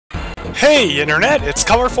Hey Internet, it's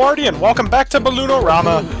Color40 and welcome back to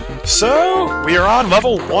Balloon-O-Rama. So, we are on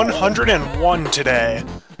level 101 today.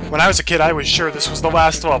 When I was a kid I was sure this was the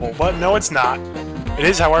last level, but no it's not. It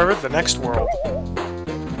is, however, the next world.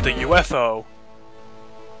 The UFO.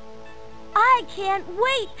 I can't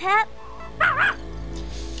wait, Pep!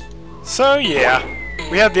 So yeah,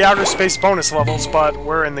 we had the outer space bonus levels, but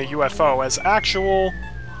we're in the UFO as actual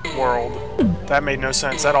world. That made no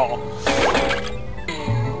sense at all.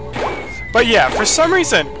 But yeah, for some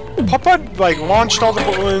reason, Papa like launched all the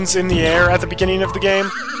balloons in the air at the beginning of the game.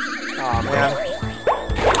 Aw, man.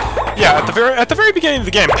 Yeah, at the very beginning of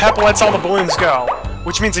the game, Pep lets all the balloons go,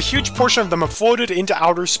 which means a huge portion of them have floated into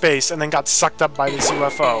outer space and then got sucked up by this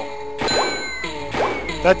UFO.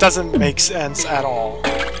 That doesn't make sense at all.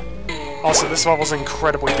 Also, this level's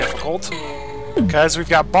incredibly difficult, because we've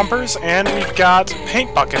got bumpers and we've got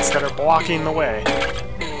paint buckets that are blocking the way.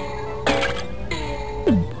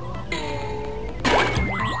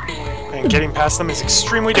 And getting past them is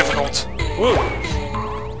extremely difficult. Woo!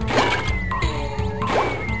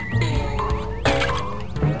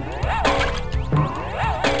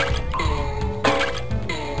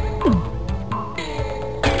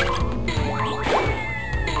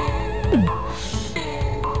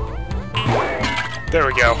 There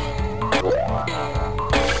we go.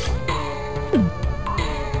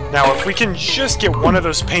 Now, if we can just get one of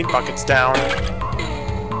those paint buckets down,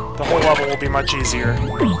 the whole level will be much easier.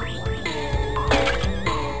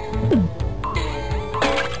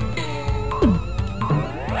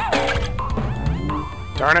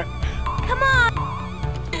 Darn it. Come on!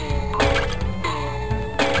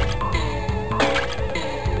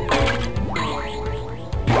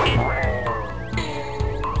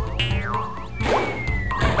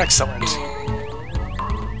 Excellent.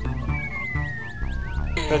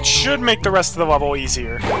 That should make the rest of the level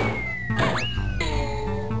easier.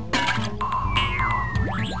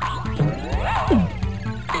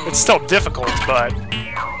 It's still difficult, but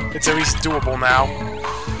it's at least doable now.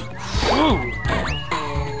 Whew.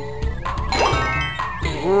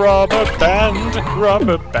 Rubber band,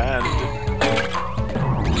 rubber band.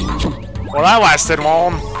 Well, that lasted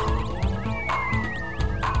long.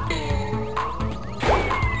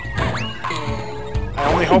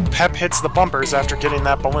 I only hope Pep hits the bumpers after getting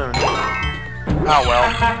that balloon. Oh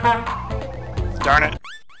well. Darn it.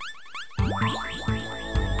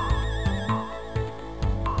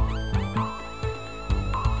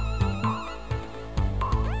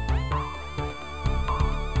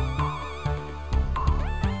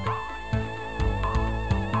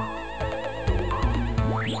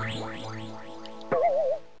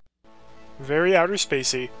 Very outer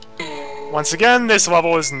spacey. Once again, this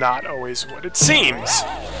level is not always what it seems.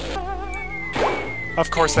 Of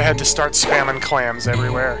course, they had to start spamming clams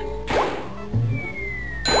everywhere.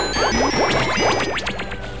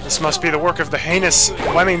 This must be the work of the heinous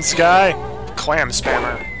Lemmings guy, clam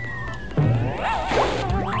spammer.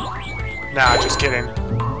 Nah, just kidding.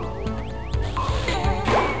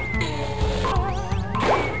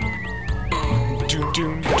 Doom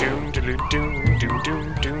doom doom doom doom doom doom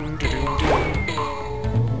doom doom doom.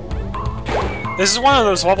 This is one of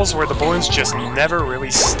those levels where the balloons just never really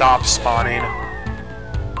stop spawning.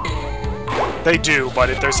 They do, but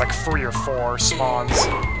there's like 3 or 4 spawns.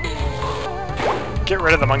 Get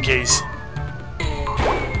rid of the monkeys.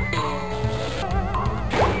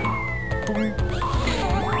 Boom.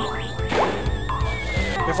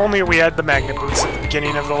 If only we had the magnet boots at the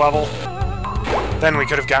beginning of the level. Then we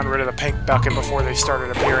could have gotten rid of the paint bucket before they started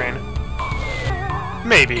appearing.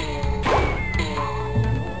 Maybe.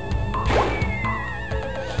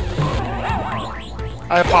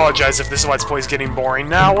 I apologize if this Let's Play is getting boring.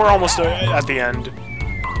 Now we're almost at the end.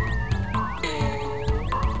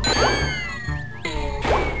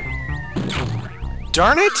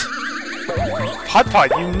 Darn it!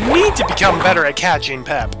 Putt-Putt, you need to become better at catching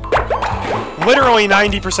Pep. Literally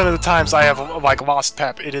 90% of the times I have, like, lost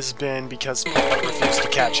Pep, it has been because Putt-Putt refused to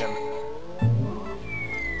catch him.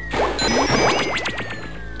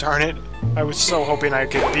 Darn it. I was so hoping I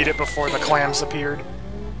could beat it before the clams appeared.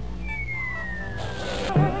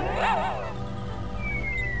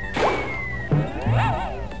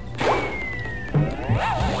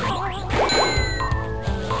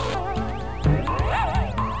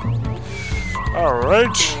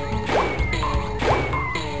 Alright.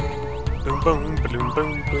 Boom boom, balloon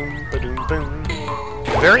boom boom, balloon boom.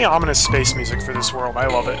 Very ominous space music for this world, I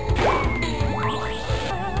love it.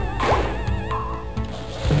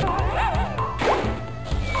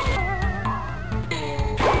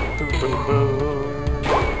 Boom boom boom.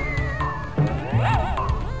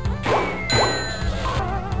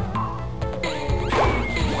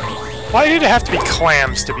 Why did it have to be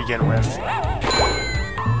clams to begin with?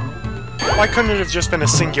 Why couldn't it have just been a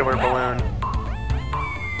singular balloon?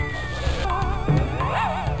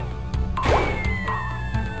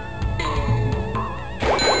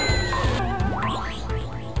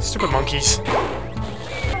 Stupid monkeys.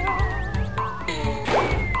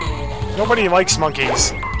 Nobody likes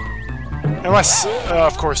monkeys. Unless,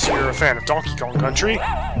 of course, you're a fan of Donkey Kong Country.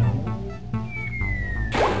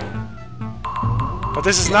 But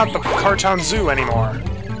this is not the Cartown Zoo anymore.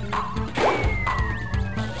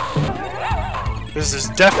 This is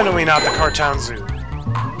definitely not the Cartown Zoo.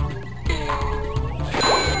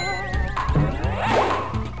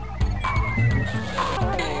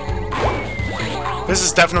 This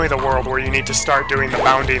is definitely the world where you need to start doing the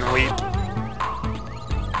bounding leap.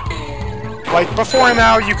 Like, before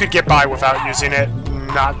now, you could get by without using it.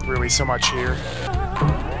 Not really so much here.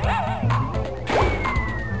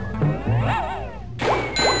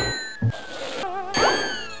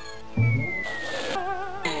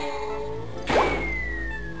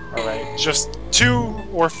 Alright, just 2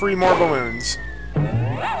 or 3 more balloons.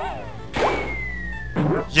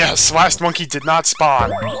 Yes, last monkey did not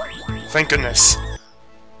spawn. Thank goodness.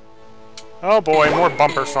 Oh boy, more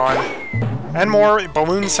bumper fun. And more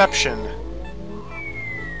balloonception.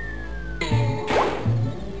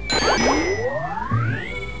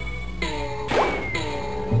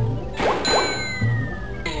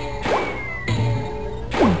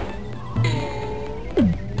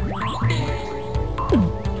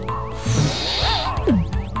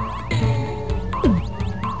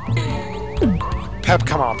 Pep,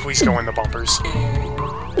 come on, please go in the bumpers.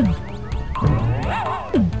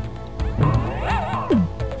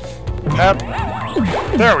 Pep.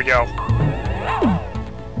 There we go.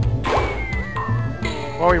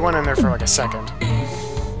 Well, he went in there for like a second.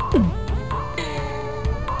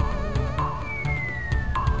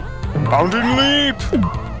 Bounding leap!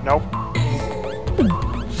 Nope.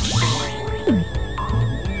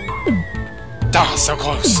 Ah, so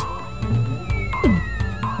close.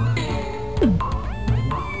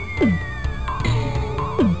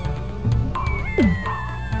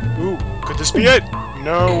 Ooh, could this be it?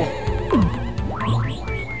 No.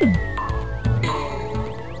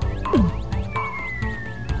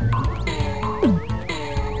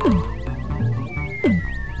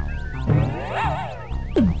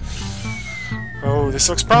 Oh, this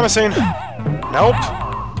looks promising. Nope.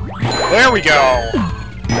 There we go.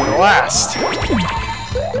 The last.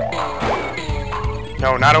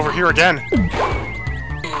 No, not over here again.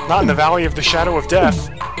 Not in the Valley of the Shadow of Death.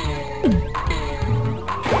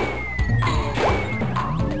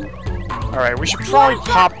 Alright, we should probably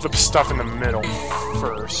pop the stuff in the middle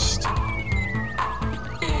first.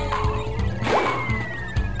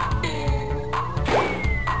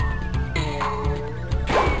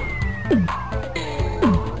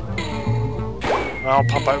 Well,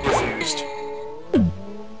 Pop-Out refused.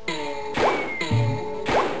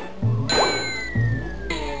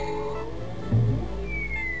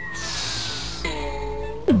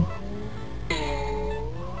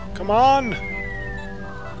 Come on!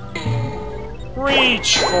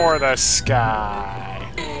 Reach for the sky!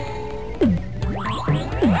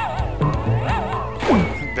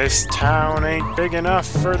 This town ain't big enough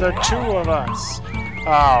for the 2 of us.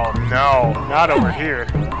 Oh no, not over here.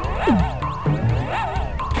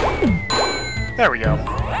 There we go.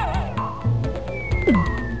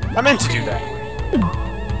 I meant to do that.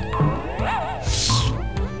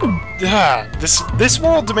 This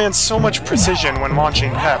world demands so much precision when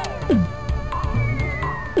launching Pep.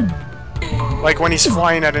 Like when he's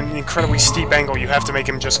flying at an incredibly steep angle, you have to make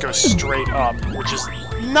him just go straight up, which is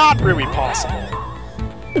not really possible.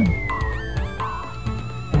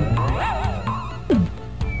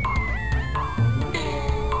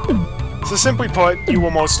 So simply put, you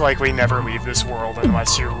will most likely never leave this world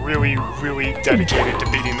unless you're really, really dedicated to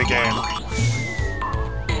beating the game.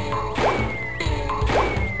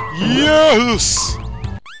 Yes!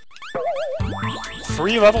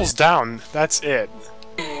 3 levels down, that's it.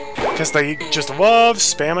 Because they just love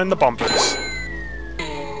spamming the bumpers.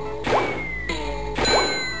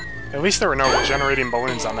 At least there were no regenerating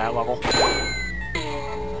balloons on that level.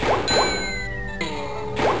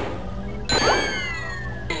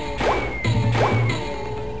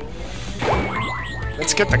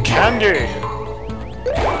 Let's get the candy!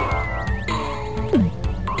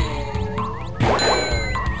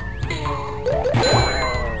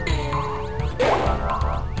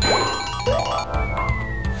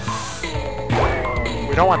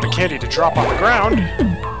 We don't want the candy to drop on the ground.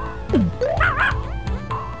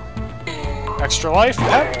 Extra life,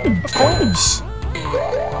 Pep, of course.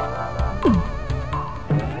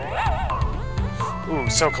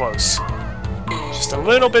 so close. Just a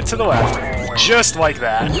little bit to the left. Just like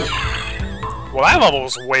that. Well, that level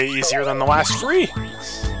was way easier than the last 3.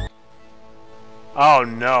 Oh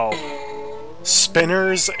no.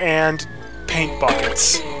 Spinners and paint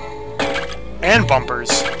buckets. And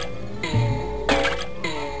bumpers.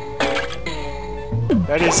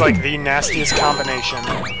 That is like the nastiest combination.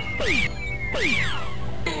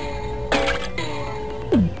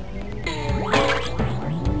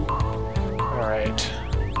 Alright.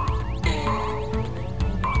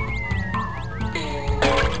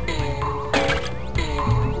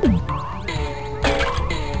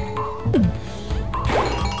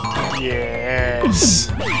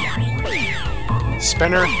 Yes.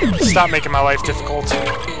 Spinner, stop making my life difficult.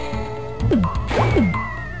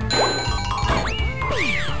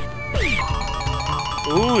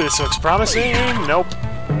 Ooh, this looks promising. Nope.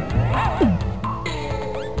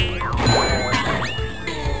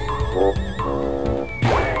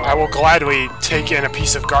 I will gladly take in a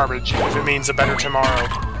piece of garbage if it means a better tomorrow.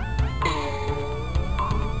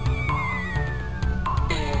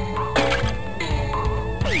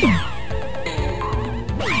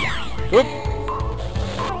 Whoop!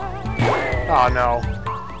 Oh no.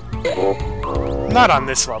 Not on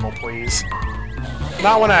this level, please.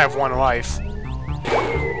 Not when I have 1 life.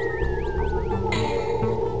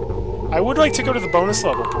 I would like to go to the bonus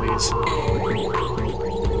level, please.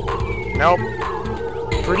 Nope.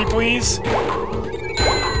 Pretty please?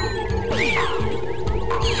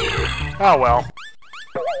 Oh well.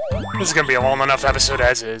 This is gonna be a long enough episode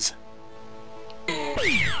as is.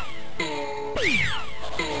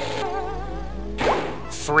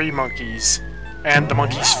 Three monkeys. And the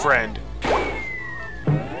monkey's friend.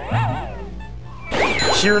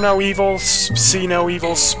 Hear no evil, see no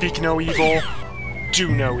evil, speak no evil, do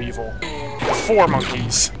no evil. 4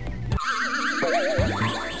 monkeys.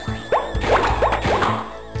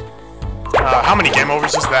 How many game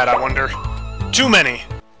overs is that, I wonder? Too many!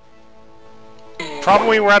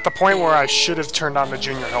 Probably we're at the point where I should have turned on the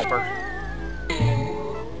junior helper.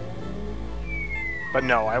 But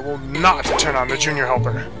no, I will not turn on the junior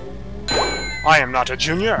helper. I am not a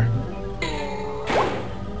junior.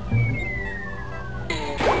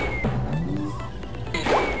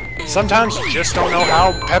 Sometimes you just don't know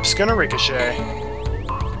how Pep's gonna ricochet.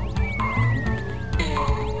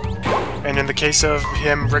 And in the case of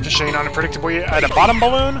him ricocheting unpredictably at a bottom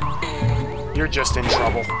balloon, you're just in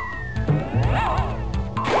trouble.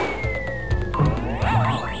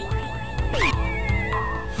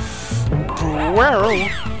 Well,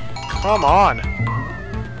 come on.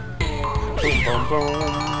 Boom, boom,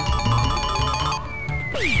 boom.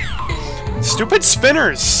 Stupid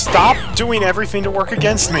spinners! Stop doing everything to work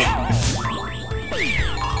against me!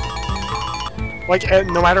 Like,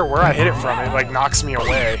 no matter where I hit it from, it, like, knocks me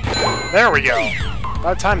away. There we go!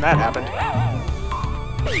 About time that happened.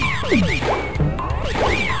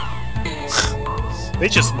 They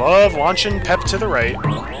just love launching Pep to the right.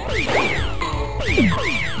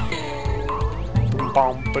 Boom,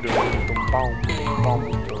 boom, ba-doom, boom, boom, boom,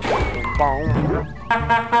 boom, boom,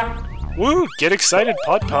 boom. Woo! Get excited,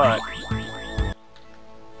 putt-putt.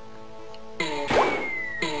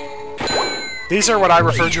 These are what I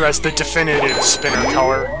refer to as the definitive spinner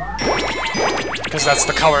color. Because that's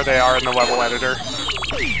the color they are in the level editor.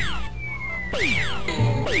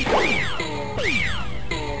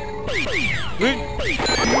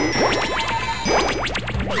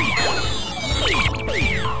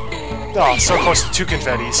 Oh, so close to 2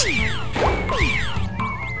 confettis.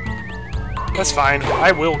 That's fine.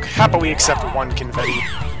 I will happily accept 1 confetti.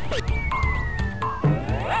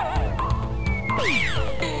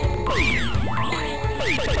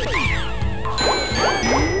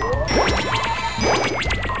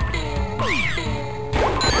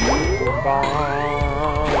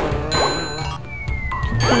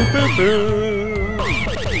 Boo, boo, boo.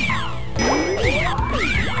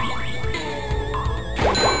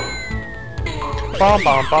 Bom,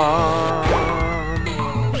 bom, bom.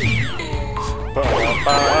 Ba,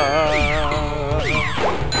 ba.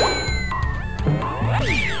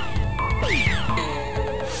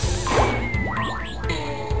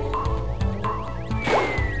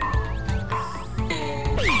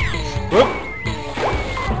 Whoop.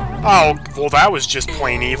 Oh, well that was just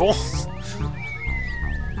plain evil.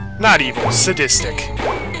 Not evil, sadistic.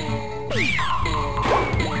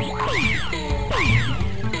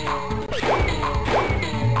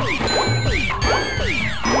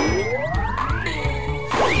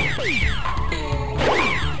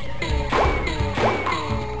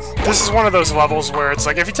 This is one of those levels where it's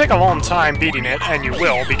like, if you take a long time beating it, and you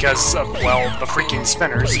will because of, well, the freaking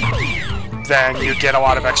spinners, then you get a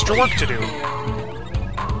lot of extra work to do.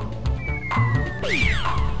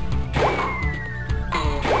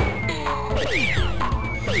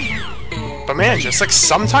 But man, just like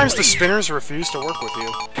sometimes the spinners refuse to work with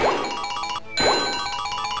you.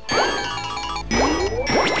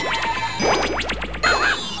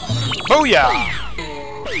 Booyah!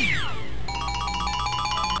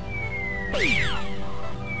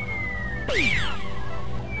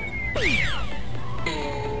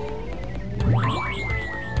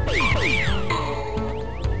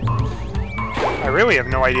 I really have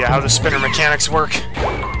no idea how the spinner mechanics work,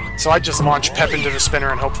 so I just launch Pep into the spinner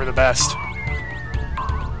and hope for the best.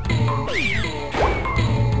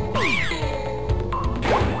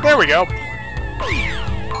 There we go.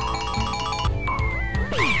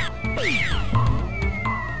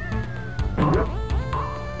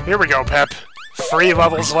 Here we go, Pep. 3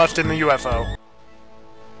 levels left in the UFO.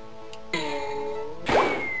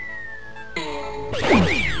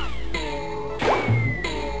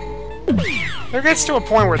 There gets to a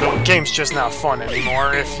point where the game's just not fun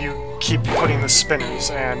anymore if you keep putting the spinners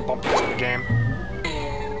and bumpers in the game.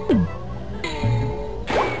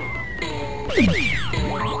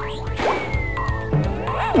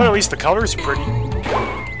 But at least the colors are pretty.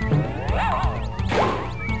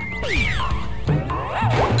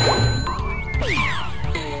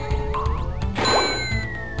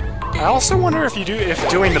 I also wonder if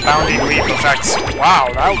doing the bounding leap affects... Wow,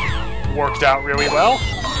 that worked out really well.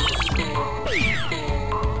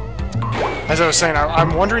 As I was saying,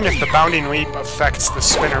 I'm wondering if the bounding leap affects the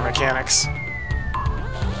spinner mechanics.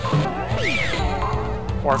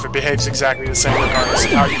 Or if it behaves exactly the same regardless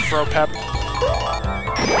of how you throw Pep.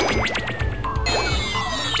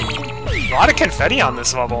 A lot of confetti on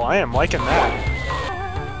this level, I am liking that.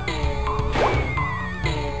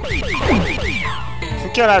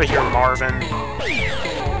 Get out of here, Marvin.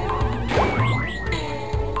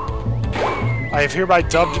 I have hereby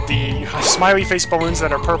dubbed the smiley face balloons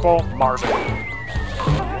that are purple, Marvin.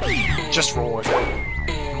 Just roll with it.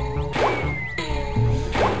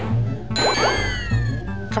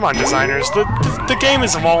 Come on, designers. The game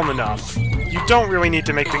is long enough. You don't really need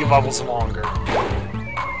to make the levels longer.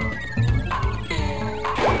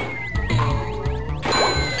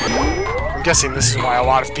 I'm guessing this is why a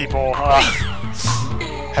lot of people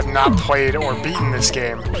have not played or beaten this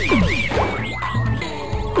game.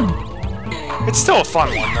 It's still a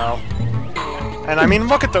fun one, though. And I mean,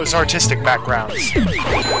 look at those artistic backgrounds.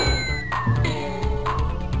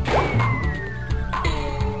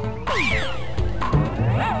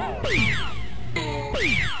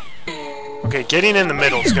 Okay, getting in the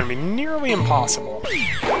middle is going to be nearly impossible.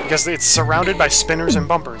 Because it's surrounded by spinners and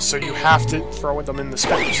bumpers, so you have to throw them in the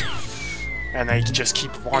spinners. And they just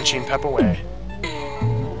keep launching Pep away.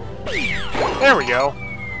 There we go.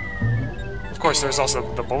 Of course, there's also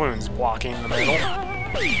the balloons blocking the middle.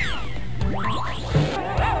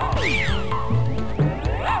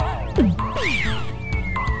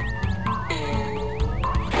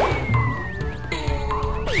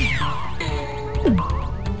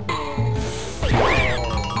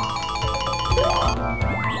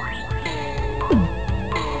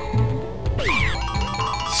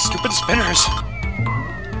 Stupid spinners.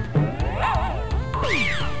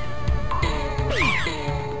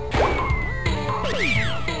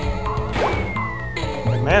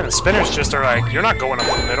 Man, the spinners just are like, you're not going up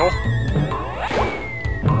the middle.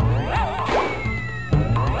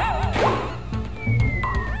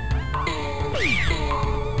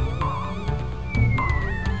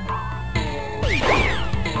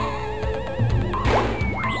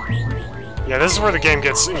 Yeah, this is where the game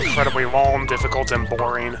gets incredibly long, difficult, and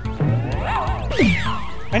boring.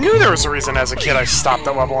 I knew there was a reason as a kid I stopped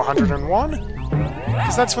at level 101.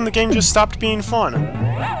 Because that's when the game just stopped being fun.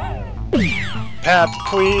 Pep,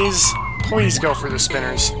 please. Please go for the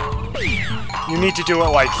spinners. You need to do it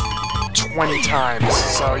like 20 times,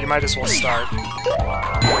 so you might as well start.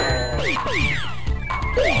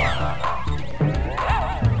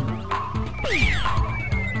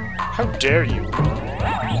 How dare you?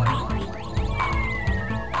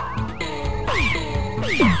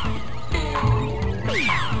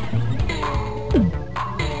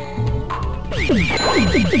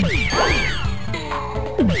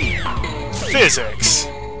 Physics.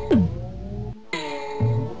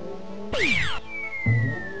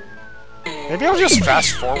 Maybe I'll just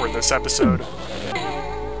fast forward this episode.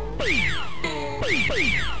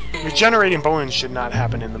 Regenerating balloons should not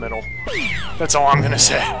happen in the middle. That's all I'm gonna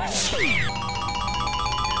say.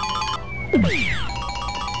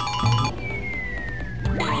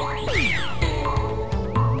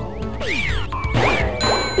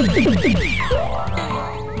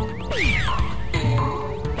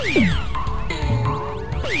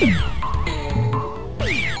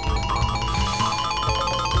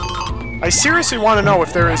 seriously want to know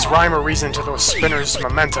if there is rhyme or reason to those spinners'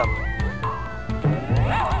 momentum.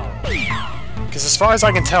 Because as far as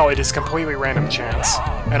I can tell, it is completely random chance.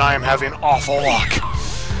 And I am having awful luck.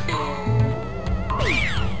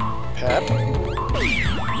 Pep?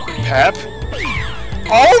 Pep?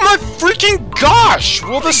 Oh my freaking gosh!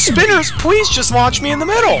 Will the spinners please just launch me in the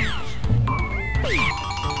middle?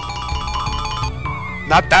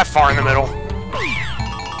 Not that far in the middle.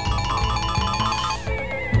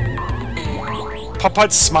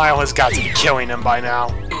 Putt-Putt's smile has got to be killing him by now.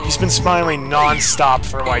 He's been smiling non-stop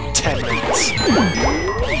for like 10 minutes.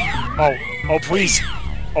 Oh, oh please.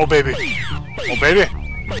 Oh baby. Oh baby.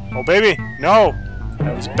 Oh baby. No!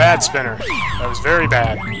 That was bad, Spinner. That was very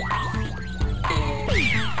bad.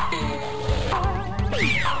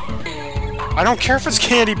 I don't care if it's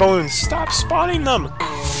candy balloons. Stop spawning them!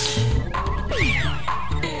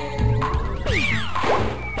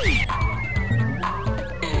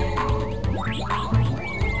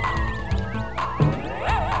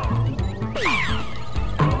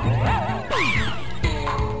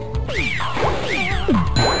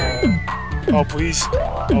 Oh please.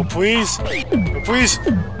 Oh please. Oh please.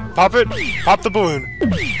 Pop it. Pop the balloon.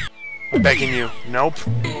 I'm begging you. Nope.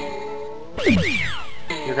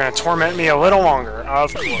 You're gonna torment me a little longer.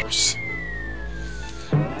 Of course.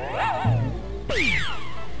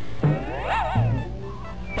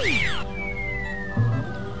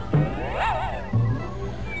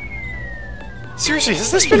 Seriously,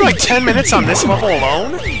 has this been like 10 minutes on this level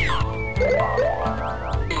alone?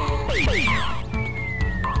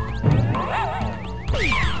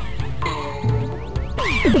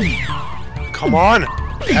 Come on!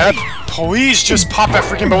 Pep, please just pop that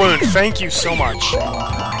freaking balloon. Thank you so much.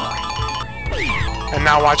 And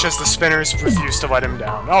now watch as the spinners refuse to let him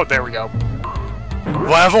down. Oh, there we go.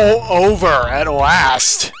 Level over at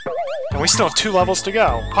last! And we still have 2 levels to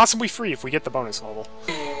go. Possibly 3 if we get the bonus level.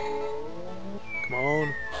 Come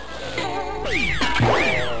on.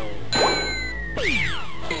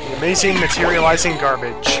 The amazing materializing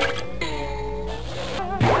garbage.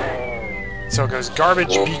 So it goes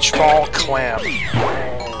garbage, beach ball, clam.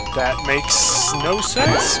 That makes no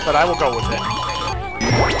sense, but I will go with it.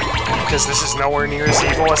 Because this is nowhere near as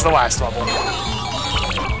evil as the last level.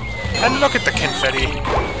 And look at the confetti.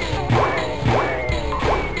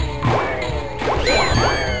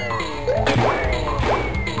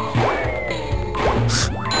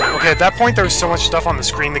 Okay, at that point there was so much stuff on the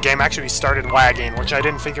screen, the game actually started lagging, which I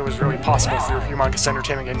didn't think it was really possible for Humongous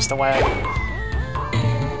Entertainment games to lag.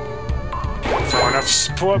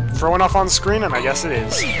 Throw enough on the screen, and I guess it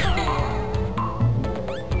is.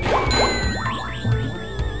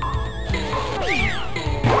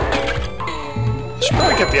 Should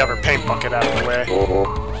probably get the other paint bucket out of the way.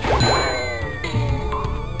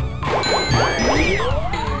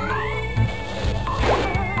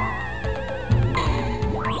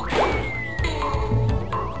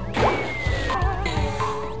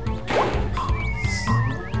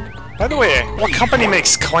 By the way, what company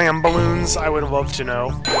makes clam balloons? I would love to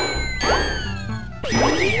know.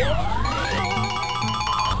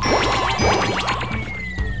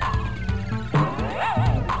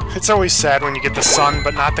 It's always sad when you get the sun,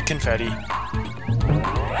 but not the confetti.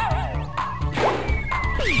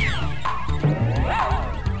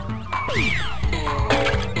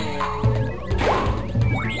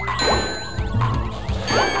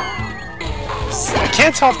 I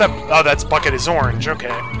can't tell if that... Oh, that bucket is orange,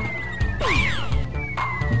 okay.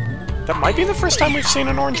 That might be the first time we've seen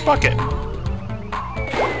an orange bucket.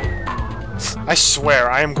 I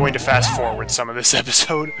swear, I am going to fast forward some of this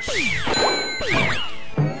episode.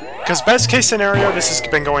 Because best case scenario, this has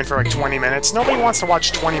been going for like 20 minutes. Nobody wants to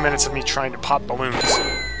watch 20 minutes of me trying to pop balloons.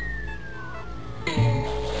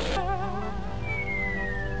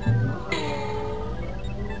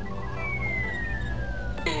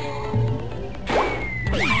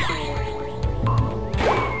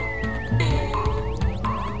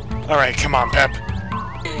 Alright, come on, Pep.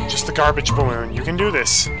 Just the garbage balloon. You can do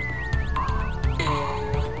this.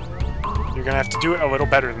 You're gonna have to do it a little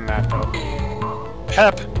better than that, though.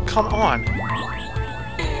 Pep, come on.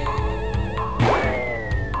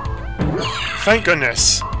 Thank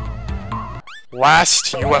goodness.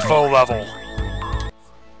 Last UFO level.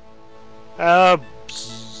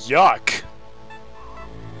 Yuck.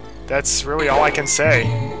 That's really all I can say.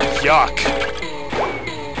 Yuck.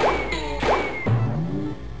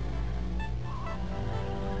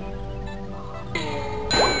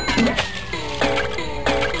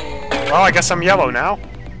 Well, I guess I'm yellow now.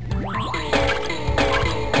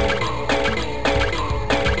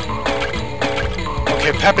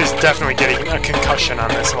 Okay, Pep is definitely getting a concussion on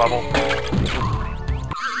this level.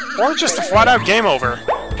 Or just a flat-out game over.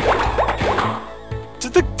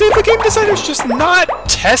 Did the game designers just not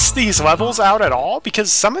test these levels out at all?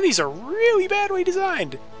 Because some of these are really badly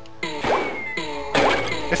designed.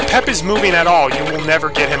 If Pep is moving at all, you will never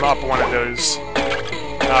get him up one of those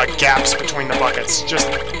gaps between the buckets. Just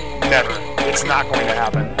never. It's not going to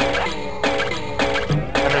happen.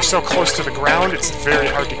 And they're so close to the ground, it's very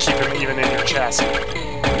hard to keep him even in your chassis.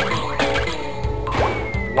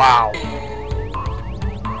 Wow.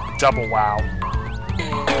 Double wow.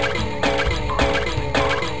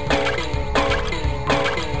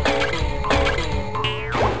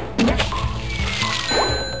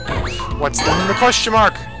 What's in the question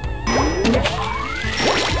mark?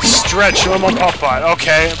 Stretch him on Puppet.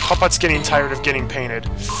 Okay, Puppet's getting tired of getting painted.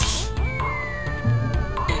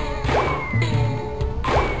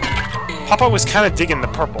 Puppet was kind of digging the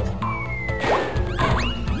purple.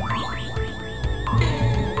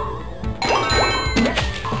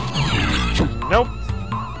 Nope.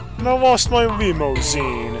 I lost my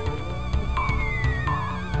limousine.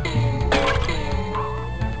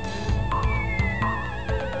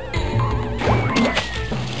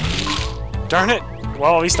 Darn it!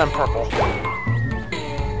 Well, at least I'm purple.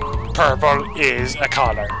 Purple is a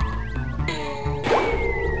color.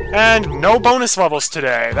 And no bonus levels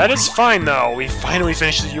today. That is fine, though. We finally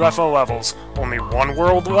finished the UFO levels. Only one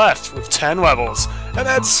world left with 10 levels. And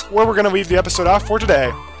that's where we're going to leave the episode off for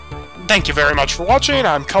today. Thank you very much for watching.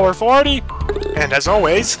 I'm Colorful Artie. And as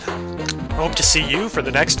always, hope to see you for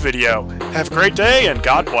the next video. Have a great day, and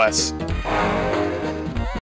God bless.